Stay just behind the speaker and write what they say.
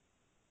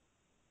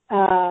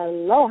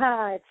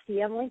Aloha, it's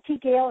the Emily T.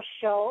 Gale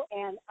Show,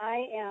 and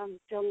I am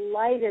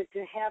delighted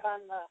to have on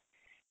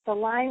the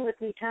line with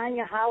me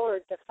Tanya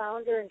Howard, the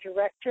founder and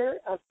director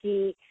of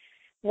the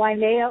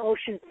Waimea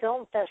Ocean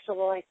Film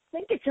Festival. I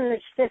think it's in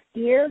its 5th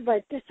year,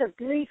 but just a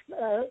brief,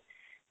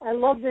 I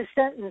love this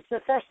sentence. The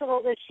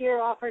festival this year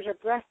offers a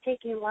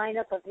breathtaking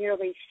lineup of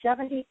nearly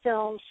 70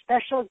 films,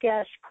 special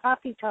guests,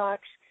 coffee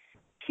talks,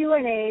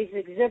 Q&As,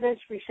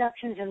 exhibits,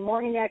 receptions, and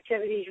morning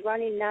activities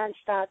running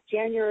nonstop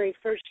January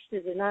 1st to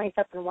the 9th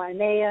up in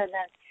Waimea, and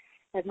then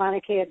at Mauna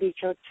Kea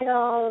Beach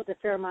Hotel, the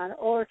Fairmont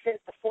Orchid,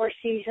 the Four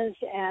Seasons.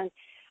 And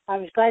I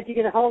was glad to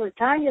get a hold of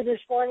Tanya this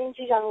morning.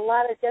 She's on a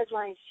lot of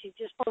deadlines. She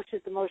just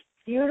posted the most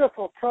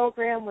beautiful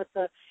program with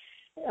the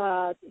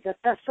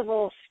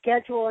festival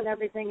schedule and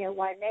everything at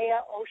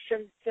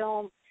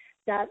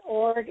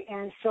WaimeaOceanFilm.org.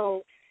 And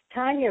so,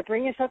 Tanya,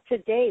 bring us up to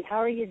date. How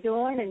are you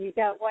doing? And you've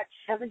got,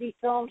 70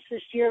 films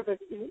this year? But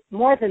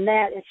more than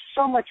that, it's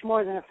so much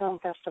more than a film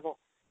festival.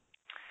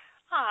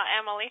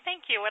 Emily,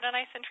 thank you. What a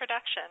nice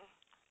introduction.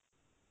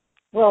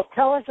 Well,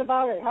 tell us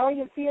about it. How are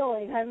you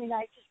feeling? I mean,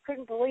 I just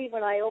couldn't believe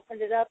when I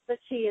opened it up.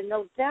 Let's see, in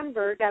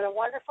November, got a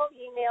wonderful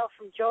email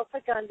from Joe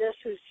Fagundes,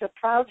 who's a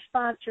proud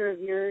sponsor of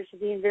yours,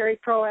 being very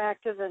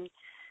proactive and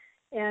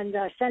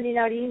sending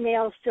out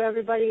emails to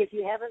everybody. If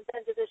you haven't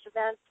been to this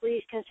event,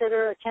 please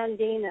consider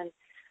attending and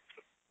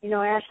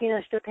asking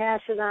us to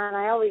pass it on.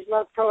 I always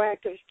love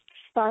proactive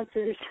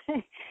sponsors.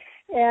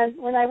 And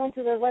when I went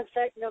to the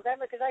website in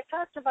November, because I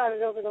talked about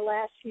it over the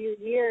last few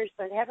years,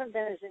 but haven't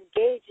been as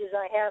engaged as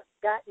I have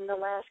gotten the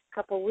last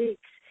couple of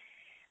weeks.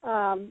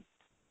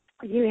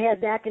 You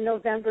had back in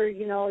November,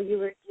 you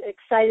were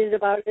excited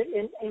about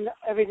it and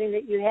everything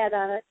that you had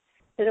on it,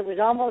 that it was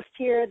almost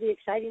here, the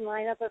exciting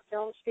lineup of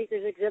film,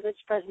 speakers,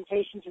 exhibits,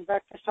 presentations, and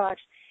breakfast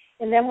talks.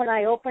 And then when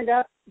I opened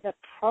up the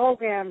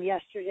program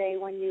yesterday,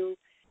 when you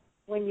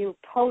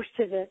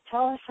posted it,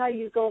 tell us how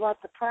you go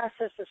about the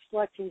process of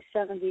selecting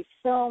 70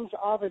 films,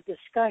 all the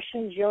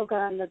discussions, yoga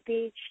on the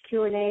beach,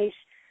 Q&As.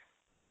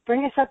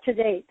 Bring us up to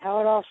date,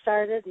 how it all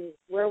started and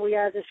where we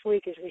are this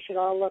week, as we should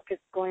all look at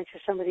going to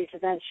some of these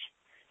events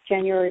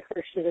January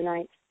 1st to the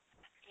 9th.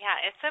 Yeah,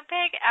 it's a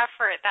big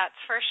effort, that's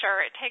for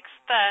sure. It takes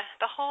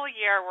the whole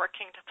year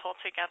working to pull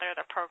together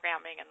the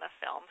programming and the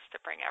films to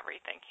bring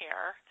everything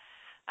here.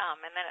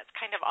 And then it's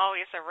kind of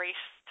always a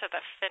race to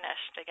the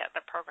finish to get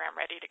the program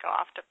ready to go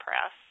off to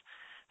press.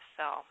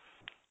 So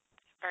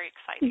very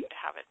exciting to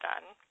have it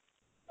done.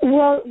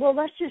 Well,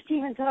 let's just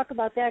even talk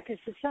about that,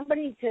 because to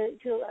somebody, to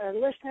our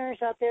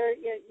listeners out there,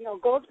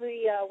 go to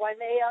the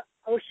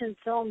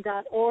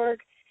WaimeaOceanFilm.org,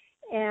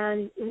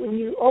 and when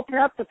you open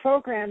up the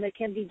program, it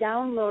can be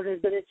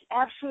downloaded, but it's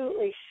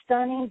absolutely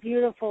stunning,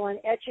 beautiful, and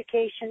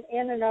education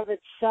in and of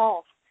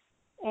itself.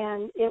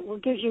 And it will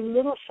give you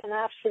little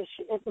synopsis.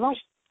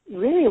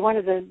 Really one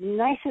of the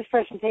nicest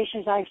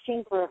presentations I've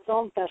seen for a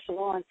film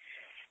festival, and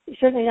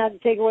certainly not to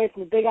take away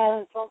from the Big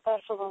Island Film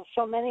Festival and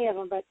so many of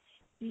them, but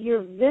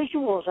your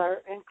visuals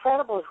are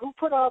incredible. Who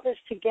put all this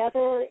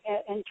together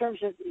in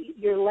terms of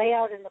your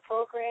layout in the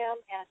program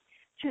and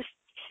just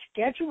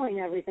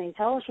scheduling everything?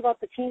 Tell us about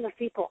the team of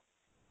people.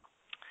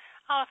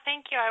 Oh,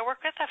 thank you. I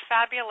work with a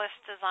fabulous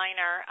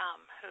designer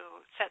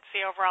who sets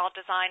the overall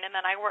design, and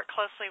then I work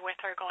closely with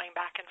her going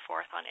back and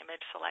forth on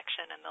image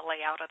selection and the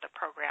layout of the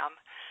program.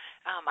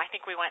 I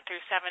think we went through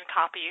 7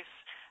 copies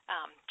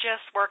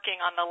just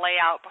working on the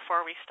layout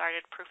before we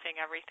started proofing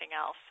everything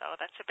else. So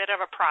that's a bit of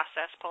a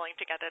process, pulling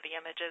together the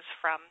images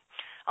from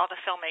all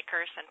the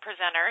filmmakers and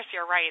presenters.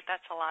 You're right.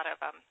 That's a lot of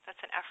that's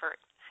an effort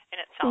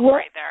in itself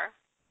right there.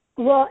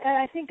 Well,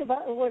 and I think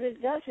about what it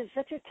does is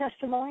such a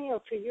testimonial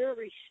to your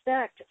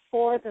respect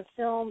for the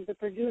film, the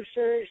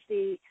producers,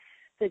 the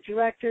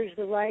directors,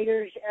 the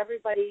writers,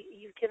 everybody.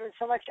 You've given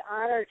so much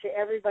honor to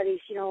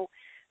everybody's,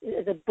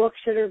 the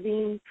books that are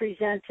being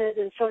presented.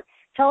 And so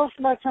tell us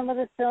about some of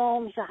the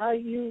films, how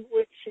you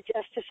would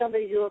suggest to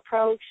somebody to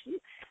approach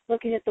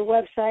looking at the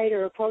website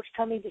or approach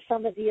coming to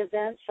some of the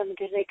events,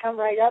 because they come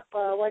right up.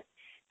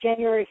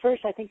 January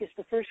 1st, I think, is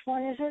the first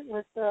one, is it?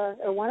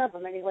 Or one of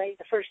them anyway,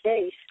 the first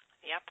days.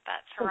 Yep,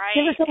 that's so right.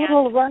 Give us a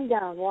little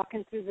rundown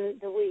walking through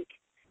the week.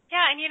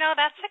 Yeah, and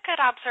that's a good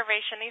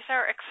observation. These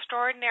are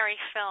extraordinary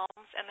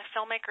films, and the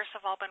filmmakers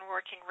have all been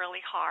working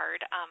really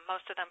hard.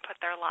 Most of them put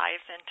their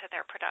lives into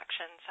their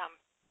productions.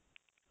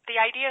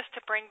 The idea is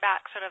to bring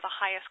back sort of the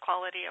highest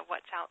quality of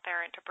what's out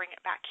there and to bring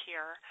it back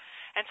here.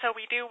 And so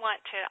we do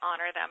want to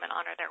honor them and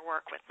honor their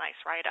work with nice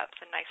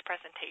write-ups and nice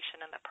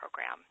presentation in the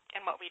program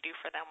and what we do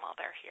for them while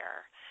they're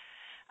here.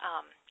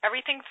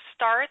 Everything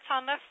starts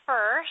on the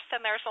 1st,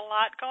 and there's a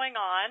lot going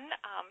on.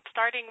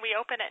 We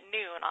open at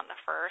noon on the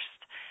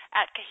 1st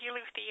at Kahilu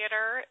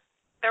Theater.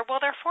 There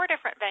are 4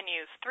 different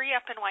venues, 3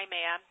 up in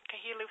Waimea,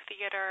 Kahilu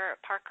Theater,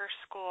 Parker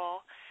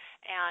School,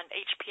 and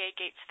HPA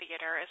Gates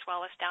Theater, as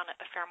well as down at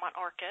the Fairmont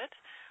Orchid,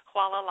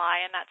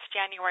 Hualalai, and that's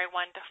January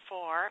 1 to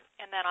 4.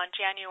 And then on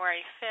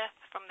January 5th,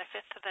 from the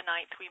 5th to the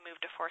 9th, we move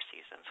to Four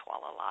Seasons,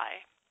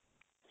 Hualalai.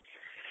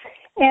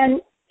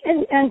 And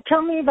And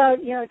tell me about,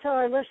 tell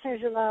our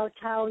listeners about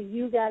how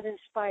you got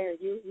inspired.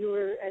 You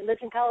were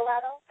lived in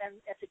Colorado and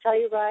at the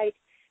Telluride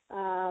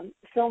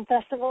Film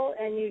Festival,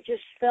 and you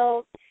just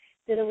felt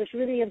that it was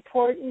really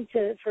important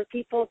for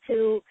people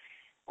to,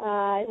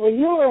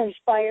 you were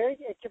inspired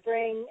to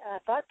bring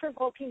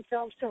thought-provoking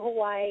films to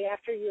Hawaii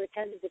after you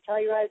attended the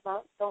Telluride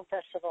Mountain Film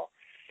Festival.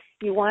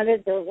 You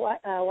wanted the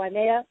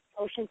Waimea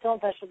Ocean Film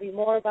Festival to be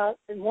more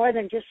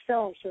than just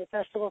films. So the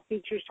festival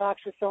features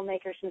talks with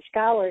filmmakers and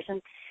scholars.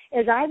 And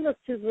as I look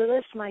through the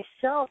list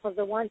myself of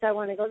the ones I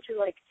want to go to,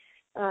 like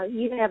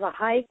you even have a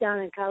hike down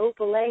in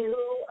Kaupalehu.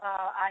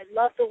 I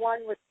love the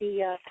one with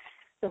the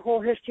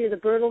whole history of the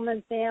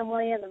Bertelmann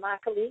family and the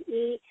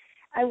Makali'i.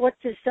 What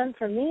this done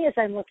for me as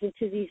I'm looking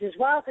through these as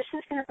well, this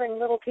is going to bring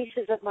little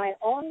pieces of my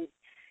own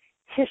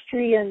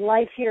history and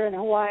life here in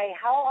Hawaii,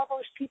 how all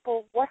those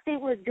people, what they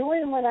were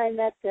doing when I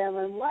met them,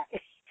 and what.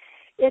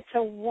 It's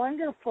a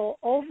wonderful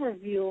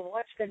overview of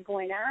what's been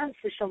going on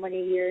for so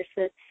many years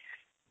that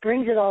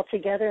brings it all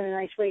together in a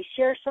nice way.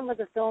 Share some of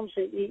the films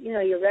that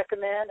you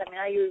recommend. I mean,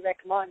 I usually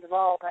recommend them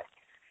all, but.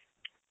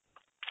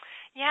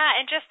 Yeah,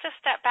 and just to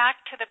step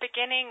back to the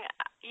beginning,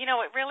 it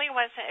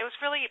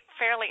was really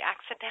fairly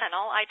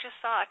accidental. I just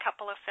saw a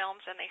couple of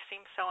films and they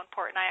seemed so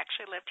important. I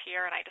actually lived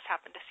here and I just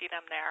happened to see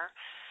them there.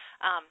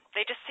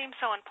 They just seemed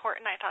so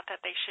important. I thought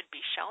that they should be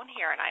shown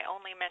here, and I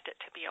only meant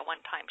it to be a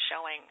one-time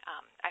showing.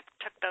 I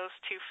took those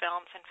two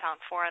films and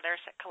found four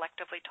others that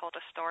collectively told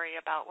a story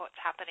about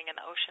what's happening in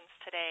the oceans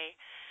today.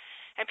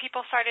 And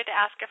people started to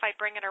ask if I'd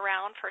bring it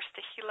around, first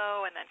to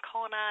Hilo and then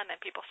Kona, and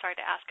then people started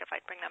to ask if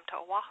I'd bring them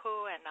to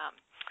Oahu and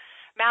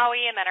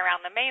Maui, and then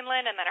around the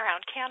mainland, and then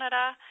around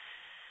Canada.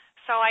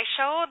 So I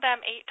showed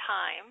them 8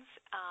 times,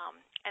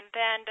 and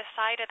then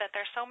decided that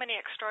there's so many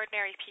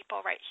extraordinary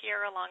people right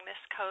here along this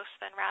coast,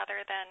 then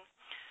rather than,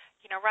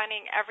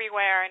 running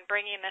everywhere and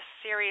bringing this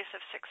series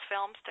of 6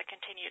 films to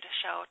continue to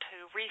show,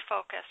 to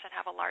refocus and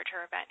have a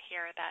larger event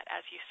here that,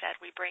 as you said,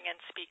 we bring in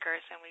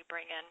speakers and we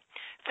bring in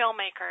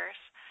filmmakers.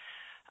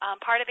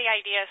 Part of the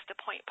idea is to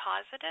point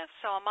positive.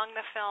 So among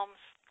the films,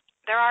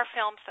 there are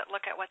films that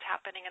look at what's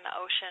happening in the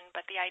ocean,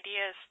 but the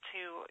idea is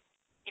to,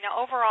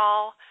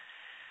 overall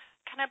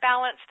kind of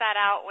balance that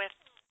out with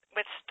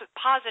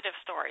positive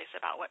stories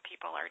about what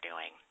people are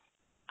doing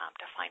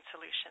to find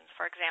solutions.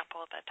 For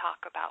example, the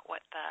talk about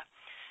what the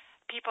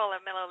people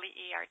of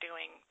Milili'i are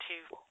doing to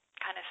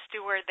kind of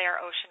steward their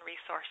ocean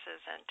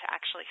resources and to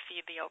actually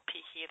feed the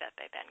opihi that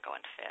they then go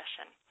and fish.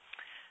 And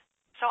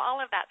so all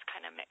of that's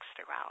kind of mixed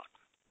throughout.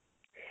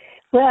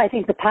 Well, I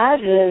think the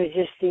positive is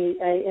just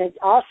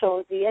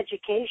also the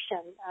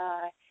education.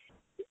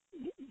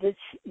 That's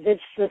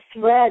the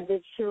thread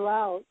that's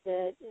throughout.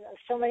 That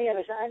so many of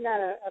us. I'm not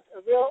a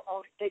real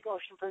big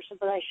ocean person,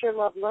 but I sure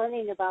love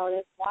learning about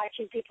it.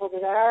 Watching people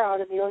that are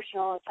out in the ocean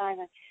all the time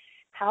and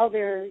how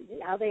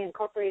they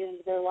incorporate it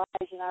into their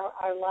lives and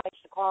our lives,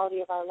 the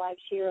quality of our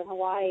lives here in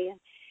Hawaii. And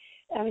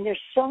I mean,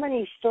 there's so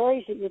many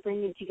stories that you're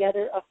bringing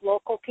together of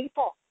local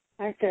people,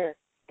 aren't there?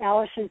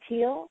 Allison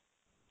Teal.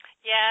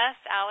 Yes,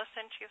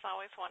 Allison. She's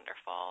always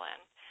wonderful.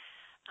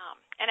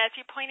 And as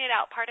you pointed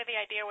out, part of the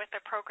idea with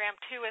the program,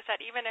 too, is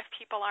that even if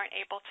people aren't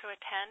able to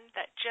attend,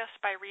 that just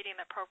by reading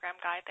the program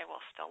guide, they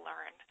will still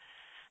learn,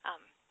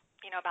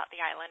 about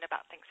the island,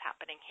 about things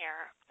happening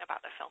here,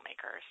 about the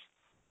filmmakers.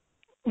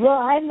 Well,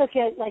 I look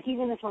at, like,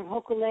 even this one,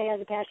 Hokulea,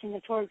 the Passing the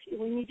Torch,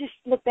 when you just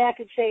look back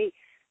and say,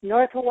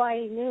 North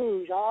Hawaii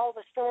News, all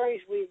the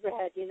stories we've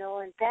read,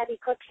 and Patty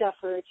Cook's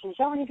efforts, and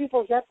so many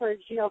people's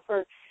efforts,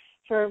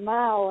 for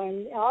Mao,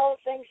 and all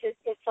the things,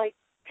 it's like,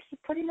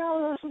 putting all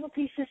those little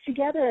pieces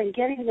together and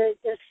getting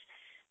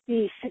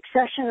the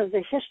succession of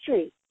the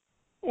history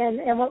and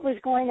what was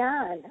going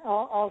on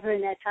all during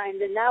that time.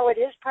 And now it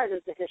is part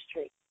of the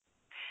history.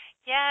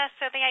 Yeah,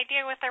 so the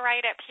idea with the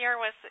write-up here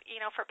was,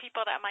 for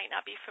people that might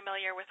not be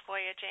familiar with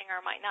voyaging or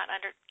might not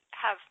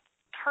have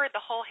heard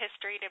the whole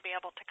history, to be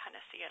able to kind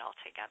of see it all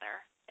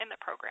together in the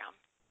program.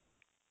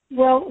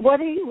 Well,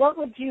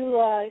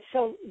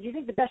 so do you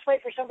think the best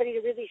way for somebody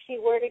to really see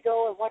where to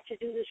go and what to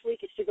do this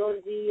week is to go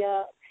to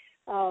the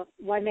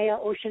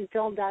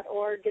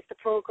WaimeaOceanFilm.org, get the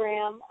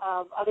program,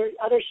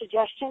 other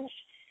suggestions?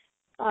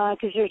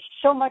 Because there's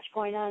so much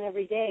going on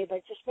every day,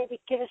 but just maybe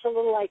give us a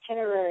little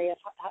itinerary of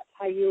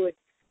how you would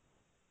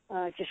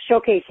just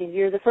showcasing.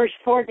 You're the first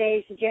 4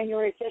 days,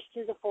 January 5th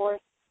through the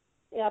 4th,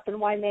 up in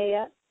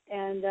Waimea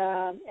and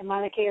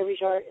Mauna Kea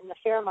Resort in the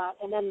Fairmont,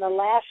 and then the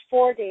last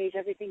 4 days,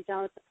 everything's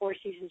down at the Four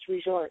Seasons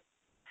Resort.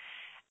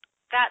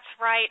 That's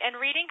right, and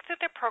reading through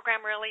the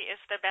program really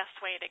is the best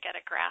way to get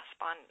a grasp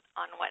on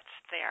what's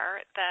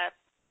there. The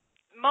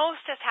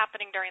most is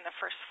happening during the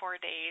first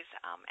 4 days,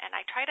 and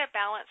I try to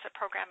balance the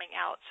programming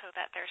out so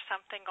that there's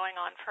something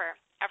going on for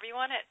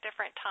everyone at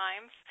different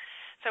times.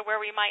 So where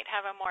we might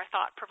have a more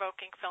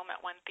thought-provoking film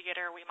at one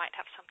theater, we might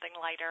have something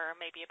lighter,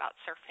 maybe about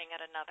surfing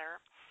at another.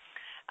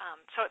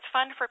 So it's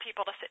fun for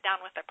people to sit down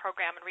with the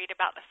program and read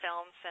about the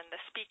films and the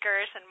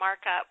speakers and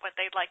mark up what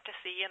they'd like to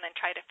see and then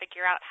try to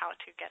figure out how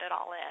to get it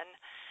all in.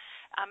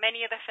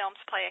 Many of the films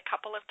play a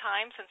couple of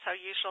times, and so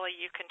usually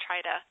you can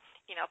try to,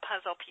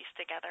 puzzle piece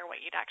together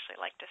what you'd actually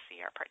like to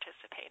see or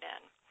participate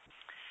in.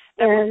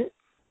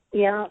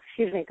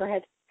 Excuse me, go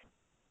ahead.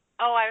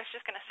 Oh, I was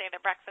just going to say the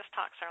breakfast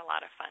talks are a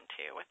lot of fun,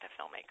 too, with the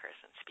filmmakers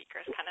and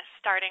speakers, kind of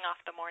starting off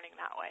the morning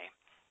that way.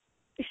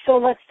 So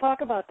let's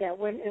talk about that.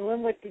 When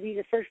would be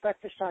the first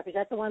breakfast talk? Is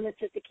that the one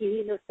that's at the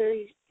Kihino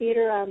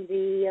Theater on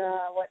the,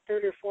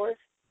 3rd or 4th?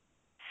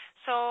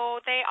 So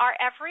they are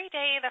every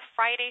day, the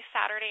Friday,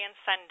 Saturday, and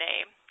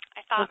Sunday.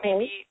 I thought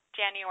maybe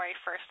January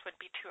 1st would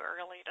be too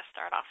early to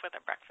start off with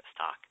a breakfast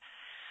talk.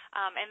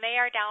 And they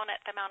are down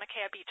at the Mauna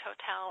Kea Beach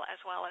Hotel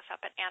as well as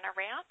up at Anna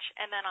Ranch.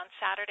 And then on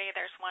Saturday,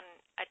 there's one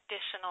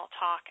additional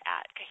talk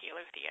at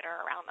Kahilu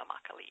Theater around the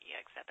Makali'i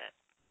exhibit.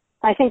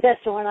 I think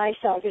that's the one I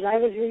saw because I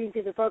was reading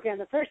through the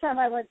program. The first time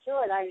I went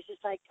through it, I was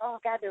just like,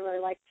 oh, God, there were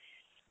like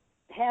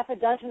half a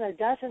dozen or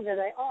dozen that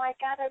I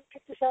got to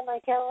put this on my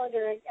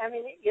calendar. I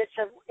mean,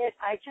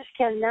 I just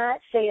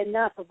cannot say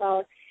enough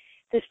about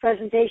this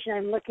presentation.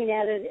 I'm looking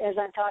at it as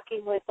I'm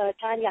talking with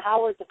Tanya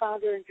Howard, the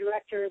founder and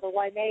director of the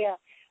Waimea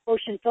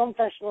Ocean Film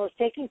Festival. It's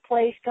taking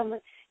place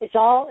it's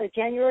all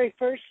January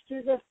 1st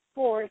through the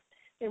 4th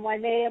in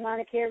Waimea,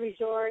 Mauna Kea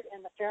Resort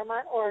and the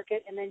Fairmont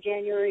Orchid, and then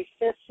January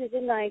 5th through the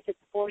 9th at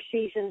the Four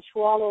Seasons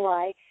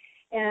Hualalai.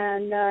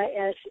 And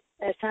as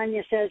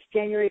Tanya says,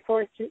 January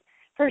 1st to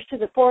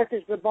the 4th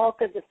is the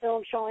bulk of the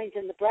film showings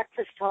and the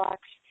breakfast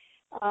talks.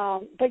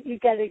 But you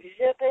got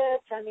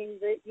exhibits. I mean,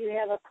 you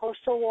have a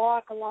coastal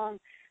walk along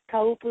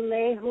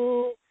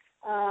Kaupulehu,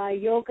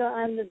 yoga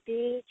on the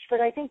beach.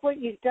 But I think what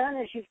you've done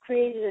is you've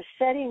created a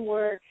setting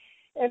where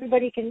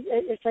everybody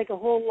it's like a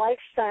whole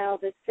lifestyle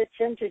that fits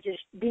into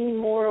just being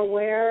more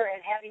aware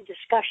and having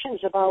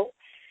discussions about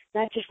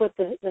not just what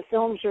the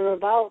films are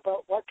about,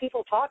 but what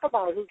people talk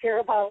about, who care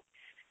about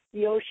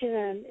the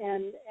ocean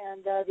and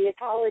the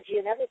ecology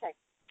and everything.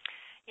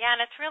 Yeah,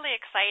 and it's really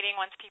exciting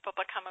once people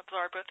become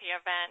absorbed with the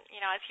event.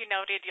 As you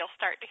noted, you'll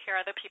start to hear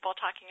other people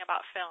talking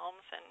about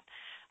films, and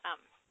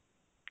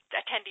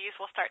attendees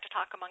will start to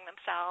talk among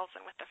themselves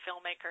and with the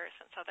filmmakers,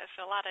 and so there's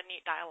a lot of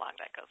neat dialogue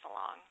that goes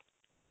along.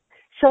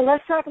 So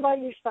let's talk about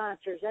your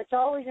sponsors. That's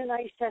always a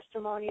nice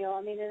testimonial.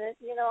 I mean, I've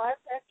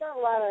done a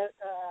lot of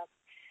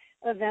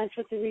events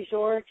with the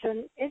resorts,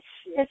 and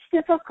it's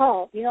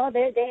difficult. They have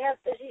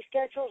busy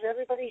schedules.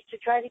 Everybody's to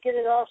try to get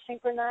it all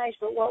synchronized.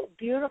 But what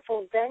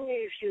beautiful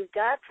venues you've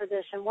got for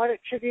this, and what a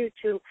tribute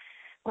to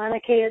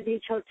Mauna Kea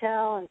Beach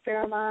Hotel and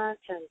Fairmont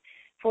and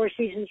Four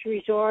Seasons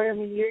Resort. I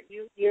mean,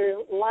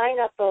 your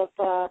lineup of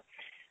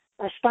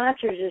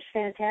sponsors is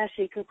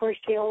fantastic. Of course,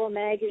 Keola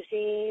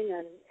Magazine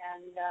and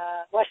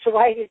West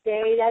Hawaii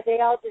Today. They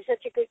all do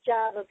such a good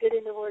job of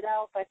getting the word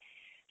out. But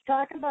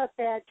talk about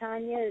that,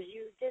 Tanya, as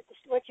you did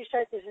what you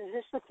said. Is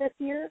this the 5th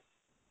year?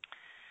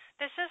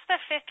 This is the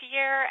 5th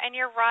year, and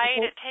you're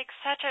right. It takes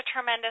such a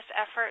tremendous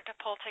effort to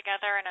pull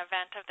together an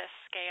event of this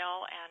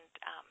scale and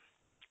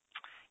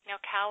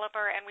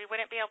caliber, and we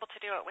wouldn't be able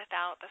to do it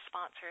without the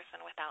sponsors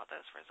and without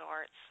those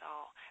resorts.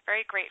 So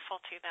very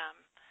grateful to them.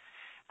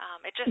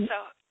 It just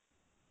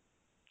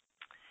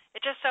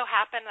so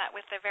happened that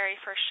with the very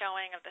first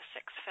showing of the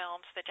 6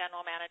 films, the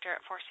general manager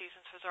at Four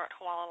Seasons Resort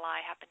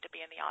Hualalai happened to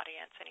be in the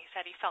audience, and he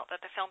said he felt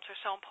that the films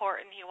were so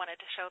important he wanted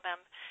to show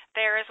them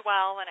there as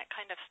well, and it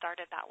kind of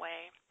started that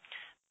way.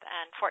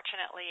 And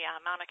fortunately,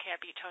 Mauna Kea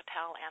Beach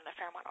Hotel and the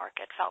Fairmont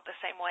Orchid felt the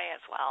same way as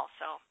well.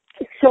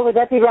 So would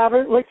that be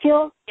Robert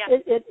Whitfield?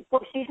 Yeah. At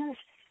Four Seasons?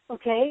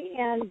 Okay.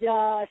 And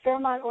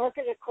Fairmont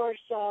Orchid, of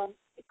course,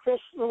 Chris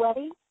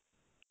Luetti?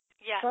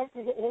 Yeah.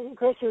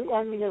 Chris,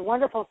 I mean, a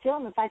wonderful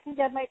film. I think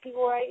that might be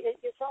where at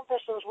your film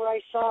festival is where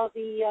I saw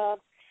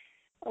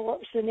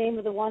what was the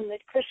name of the one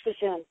that Chris was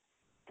in,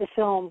 the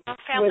film?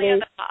 Family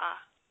of the Va'a.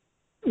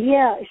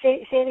 Yeah,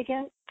 say it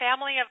again.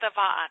 Family of the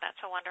Va'a.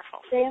 That's a wonderful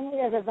film.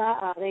 Family of the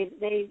Va'a.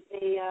 They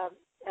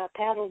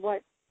paddled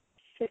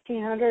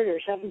 1,500 or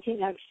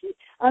 1,700.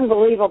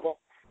 Unbelievable.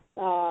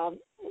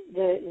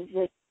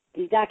 The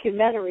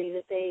documentary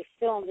that they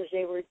filmed as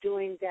they were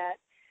doing that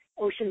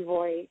ocean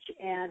voyage,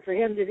 and for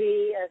him to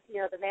be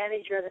the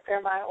manager of the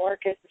Fairmont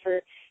Orchid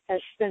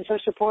has been so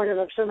supportive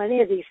of so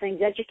many of these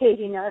things,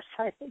 educating us.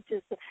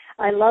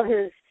 I love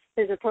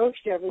his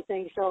approach to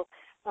everything. So.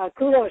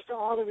 Kudos to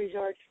all the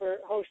resorts for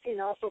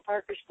hosting, also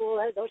Parker School.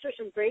 Those are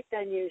some great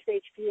venues,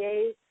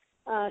 HPA.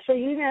 So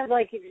you have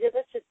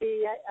exhibits at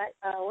the,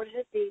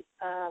 the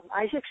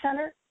Isaac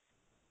Center?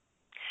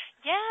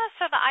 Yeah,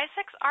 so the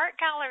Isaacs Art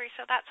Gallery,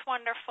 so that's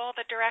wonderful.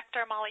 The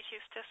director, Molly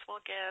Hustis,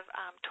 will give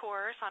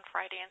tours on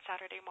Friday and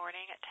Saturday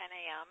morning at 10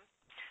 a.m.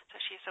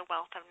 So she's a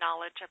wealth of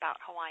knowledge about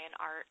Hawaiian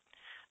art.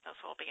 Those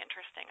will be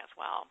interesting as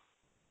well.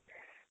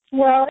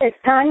 Well, it's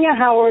Tanya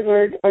Howard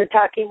we're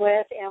talking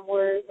with, and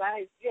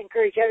I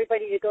encourage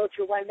everybody to go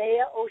to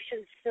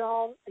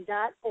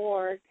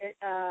WaimeaOceanFilm.org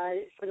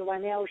for the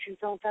Waimea Ocean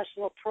Film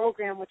Festival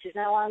program, which is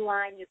now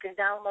online. You can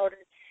download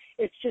it.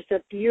 It's just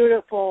a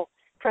beautiful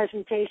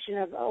presentation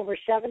of over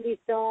 70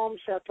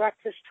 films,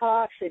 breakfast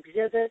talks,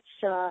 exhibits,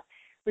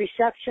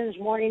 receptions,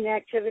 morning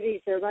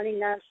activities. They're running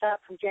nonstop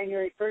from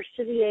January 1st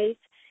to the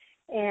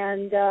 8th.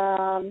 And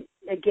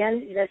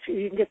again,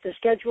 you can get the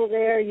schedule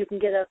there. You can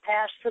get a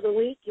pass for the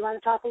week. You want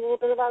to talk a little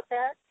bit about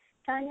that,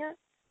 Tanya?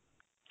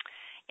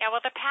 Yeah,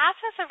 well, the pass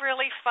is a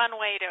really fun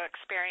way to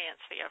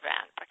experience the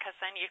event because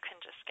then you can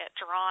just get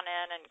drawn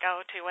in and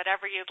go to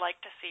whatever you'd like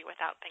to see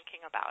without thinking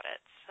about it.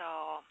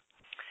 So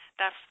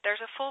there's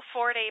a full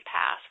 4-day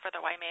pass for the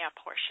Waimea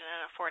portion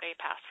and a 4-day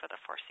pass for the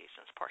Four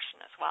Seasons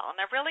portion as well.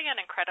 And they're really an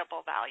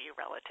incredible value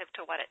relative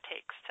to what it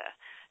takes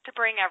to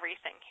bring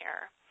everything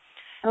here.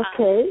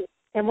 Okay.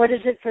 And what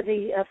is it for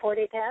the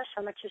 4-day pass?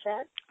 How much is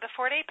that? The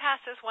 4-day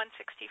pass is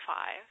 $165.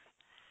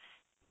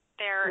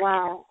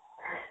 Wow.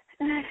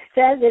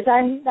 That is,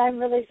 I'm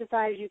really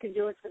surprised you can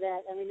do it for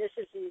that. I mean, this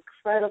is an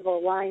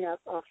incredible lineup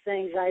of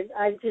things.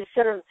 I'm just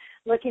sort of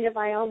looking at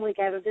my own week.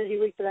 I have a busy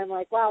week, but I'm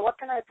like, wow, what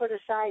can I put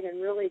aside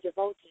and really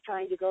devote to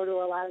trying to go to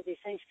a lot of these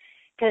things?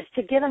 Because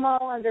to get them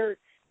all under,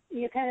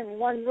 kind of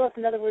one roof,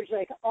 in other words,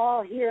 like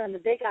all here on the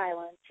Big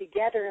Island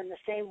together in the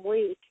same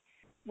week,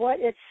 what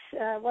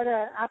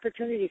an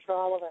opportunity for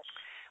all of us.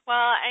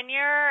 Well, and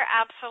you're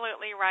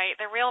absolutely right.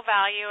 The real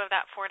value of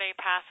that 4-day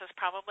pass is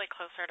probably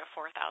closer to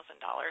 $4,000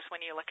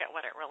 when you look at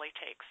what it really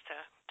takes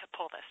to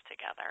pull this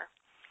together.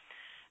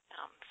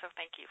 So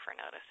thank you for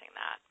noticing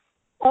that.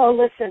 Oh,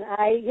 listen,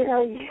 I've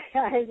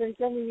been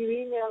sending you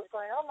emails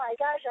going, oh my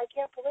gosh, I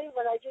can't believe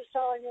what I just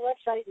saw on your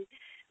website and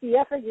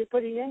the effort you're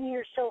putting in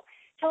here. So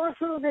tell us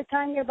a little bit,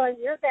 Tanya, about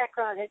your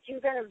background. Have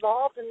you been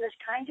involved in this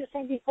kind of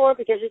thing before?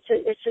 Because it's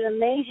an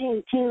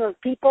amazing team of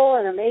people,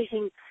 an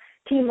amazing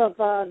team of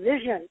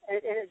vision,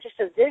 and just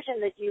a vision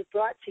that you've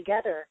brought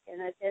together,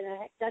 and it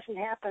doesn't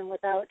happen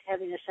without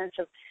having a sense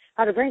of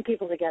how to bring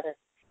people together.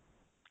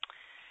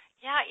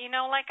 Yeah,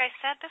 like I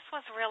said, this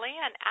was really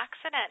an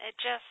accident.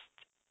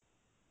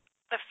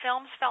 The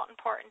films felt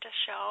important to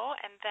show,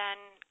 and then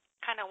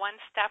kind of one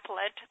step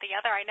led to the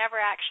other. I never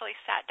actually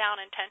sat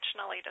down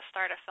intentionally to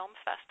start a film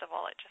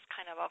festival. It just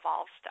kind of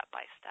evolved step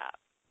by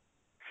step.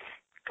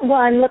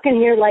 Well, I'm looking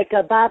here like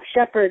Bob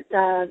Shepard,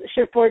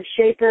 Shipboard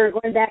Shaper,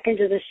 going back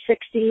into the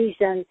 60s,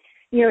 and,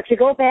 to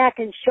go back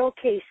and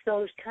showcase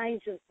those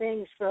kinds of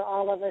things for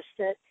all of us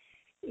that,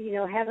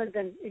 haven't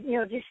been,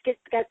 just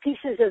got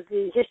pieces of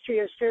the history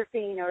of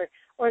surfing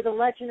or the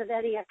legend of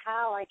Eddie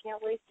Aikau. I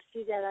can't wait to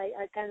see that.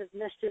 I kind of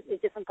missed it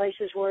at different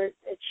places where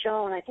it's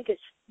shown. I think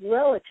it's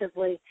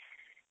relatively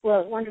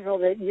wonderful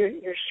that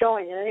you're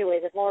showing it anyway,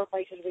 that more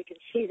places we can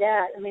see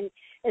that. I mean,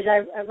 as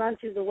I run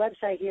through the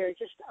website here,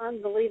 just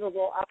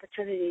unbelievable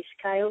opportunities.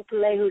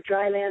 Kaiopulehu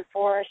Dryland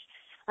Forest.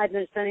 I've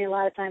been spending a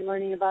lot of time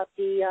learning about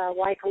the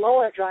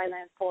Waikoloa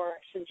Dryland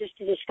Forest, and just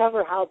to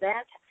discover how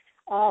that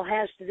all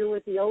has to do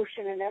with the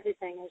ocean and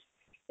everything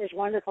is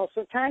wonderful.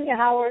 So, Tanya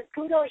Howard,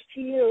 kudos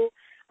to you.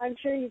 I'm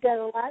sure you've got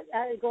a lot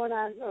going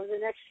on over the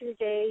next few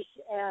days,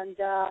 and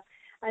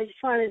I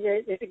just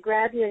wanted to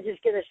grab you and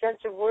just get a sense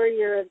of where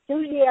your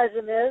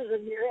enthusiasm is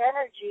and your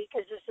energy,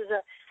 because this is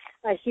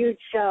a huge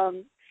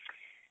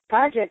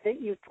project that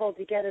you've pulled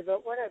together.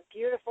 But what a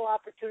beautiful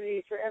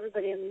opportunity for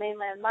everybody in the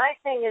mainland. My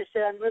thing is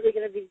that I'm really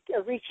going to be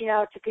reaching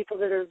out to people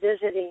that are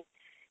visiting.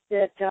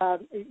 That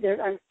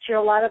I'm sure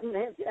a lot of them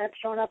have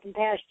shown up in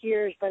past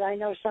years, but I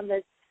know some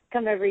that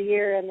come every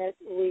year, and that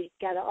we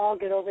got to all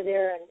get over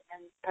there and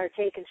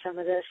partake in some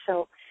of this.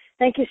 So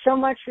thank you so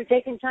much for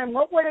taking time.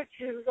 What would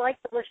you like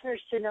the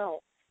listeners to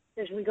know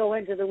as we go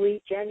into the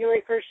week,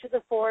 January 1st to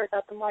the 4th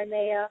up in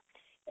Waimea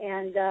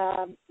and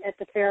at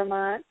the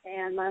Fairmont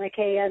and Mauna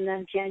Kea, and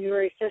then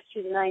January 5th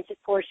to the 9th at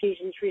Four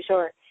Seasons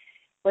Resort?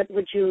 What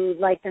would you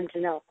like them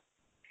to know?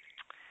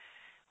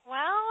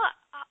 Well,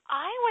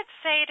 I would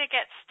say to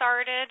get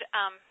started,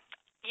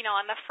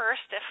 on the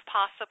 1st, if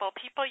possible.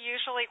 People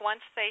usually,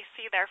 once they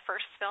see their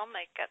first film,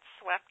 they get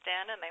swept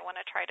in and they want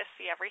to try to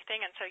see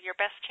everything. And so your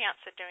best chance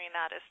of doing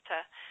that is to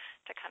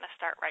kind of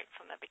start right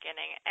from the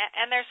beginning.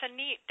 And there's a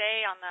neat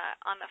day on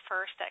the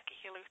 1st at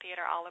Kihulu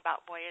Theater all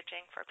about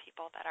voyaging for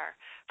people that are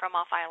from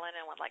off island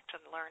and would like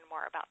to learn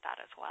more about that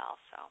as well.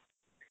 So,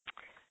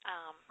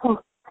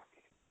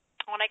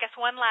 and I guess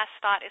one last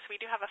thought is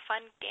we do have a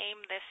fun game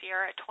this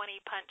year, a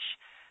 20-punch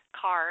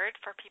card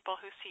for people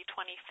who see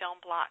 20 film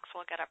blocks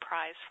will get a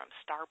prize from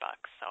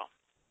Starbucks. So,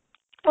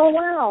 oh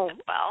wow,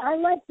 I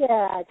like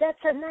that.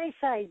 That's a nice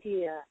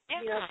idea.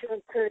 Yeah. To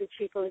encourage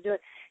people to do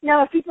it.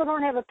 Now, if people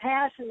don't have a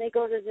pass and they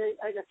go to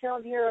a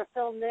film here or a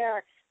film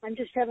there, I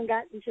just haven't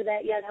gotten to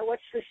that yet.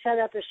 What's the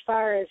setup as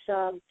far as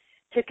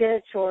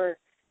tickets, or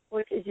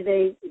what do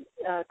they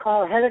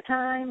call ahead of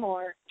time,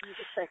 or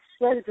I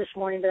read it this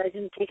morning, but I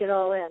didn't take it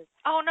all in.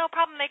 Oh, no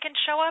problem. They can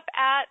show up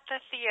at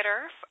the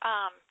theater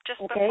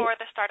just before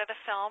the start of the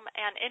film,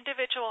 and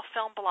individual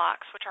film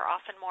blocks, which are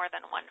often more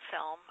than one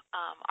film,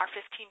 are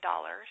 $15.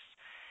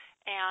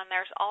 And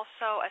there's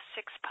also a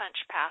 6-punch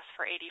pass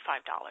for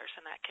 $85,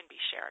 and that can be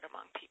shared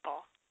among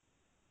people.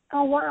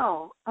 Oh,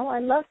 wow. Oh,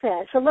 I love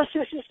that. So let's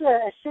just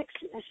a six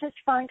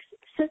punch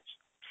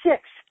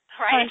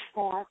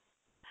pass,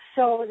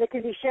 so they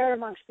can be shared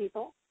amongst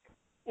people.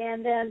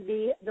 And then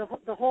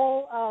the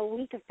whole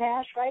week of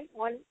pass, right?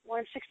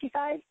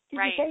 $165.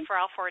 Right, for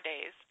all 4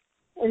 days.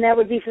 And that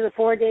would be for the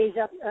 4 days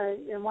up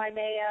in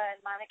Waimea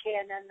and Mauna Kea,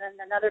 and then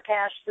another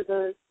pass for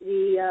the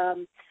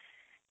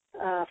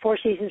Four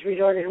Seasons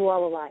Resort at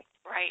Hualalai.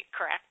 Right,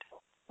 correct.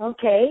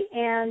 Okay,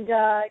 and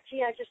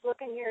gee, I'm just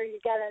looking here. You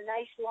got a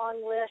nice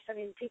long list. I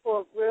mean, people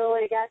have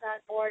really gotten on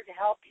board to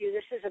help you.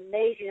 This is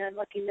amazing. I'm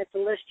looking at the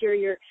list here.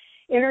 Your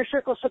Inner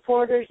Circle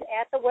supporters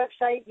at the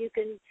website. You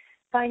can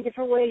find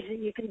different ways that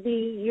you can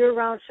be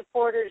year-round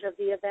supporters of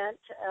the event,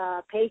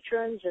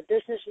 patrons of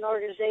business and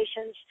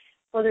organizations.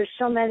 Well, there's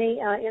so many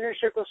Inner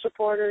Circle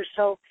supporters.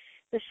 So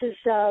this is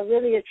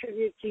really a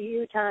tribute to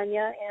you,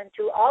 Tanya, and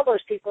to all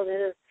those people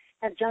that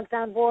have jumped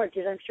on board,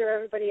 because I'm sure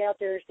everybody out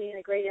there is being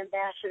a great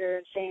ambassador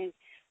and saying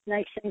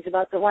nice things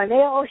about the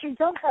Waimea Ocean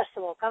Film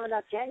Festival coming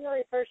up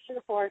January 1st to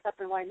the 4th up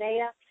in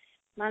Waimea,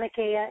 Mauna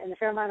Kea, and the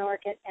Fairmont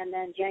Orchid, and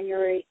then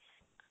January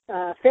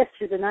 5th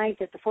through the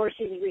 9th at the Four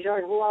Seasons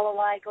Resort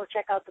Hualalai. Go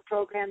check out the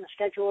program, the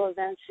schedule of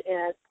events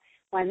at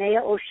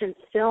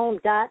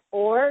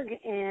WaimeaOceanFilm.org,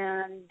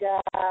 and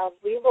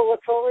we will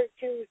look forward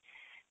to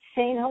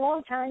saying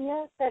hello,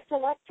 Tanya. Best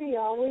of luck to you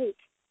all week.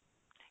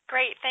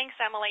 Great. Thanks,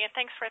 Emily, and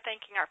thanks for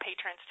thanking our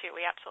patrons, too.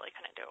 We absolutely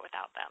couldn't do it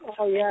without them.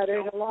 Oh, yeah,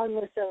 there's a long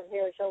list of them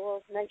here, so we'll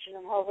mention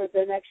them over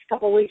the next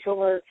couple of weeks when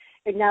we're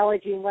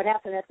acknowledging what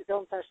happened at the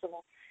film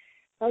festival.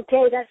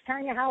 Okay, that's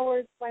Tanya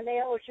Howard,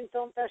 Waimea Ocean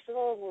Film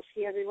Festival, and we'll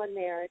see everyone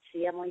there. It's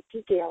the Emily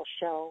T. Gale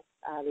Show.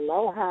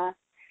 Aloha.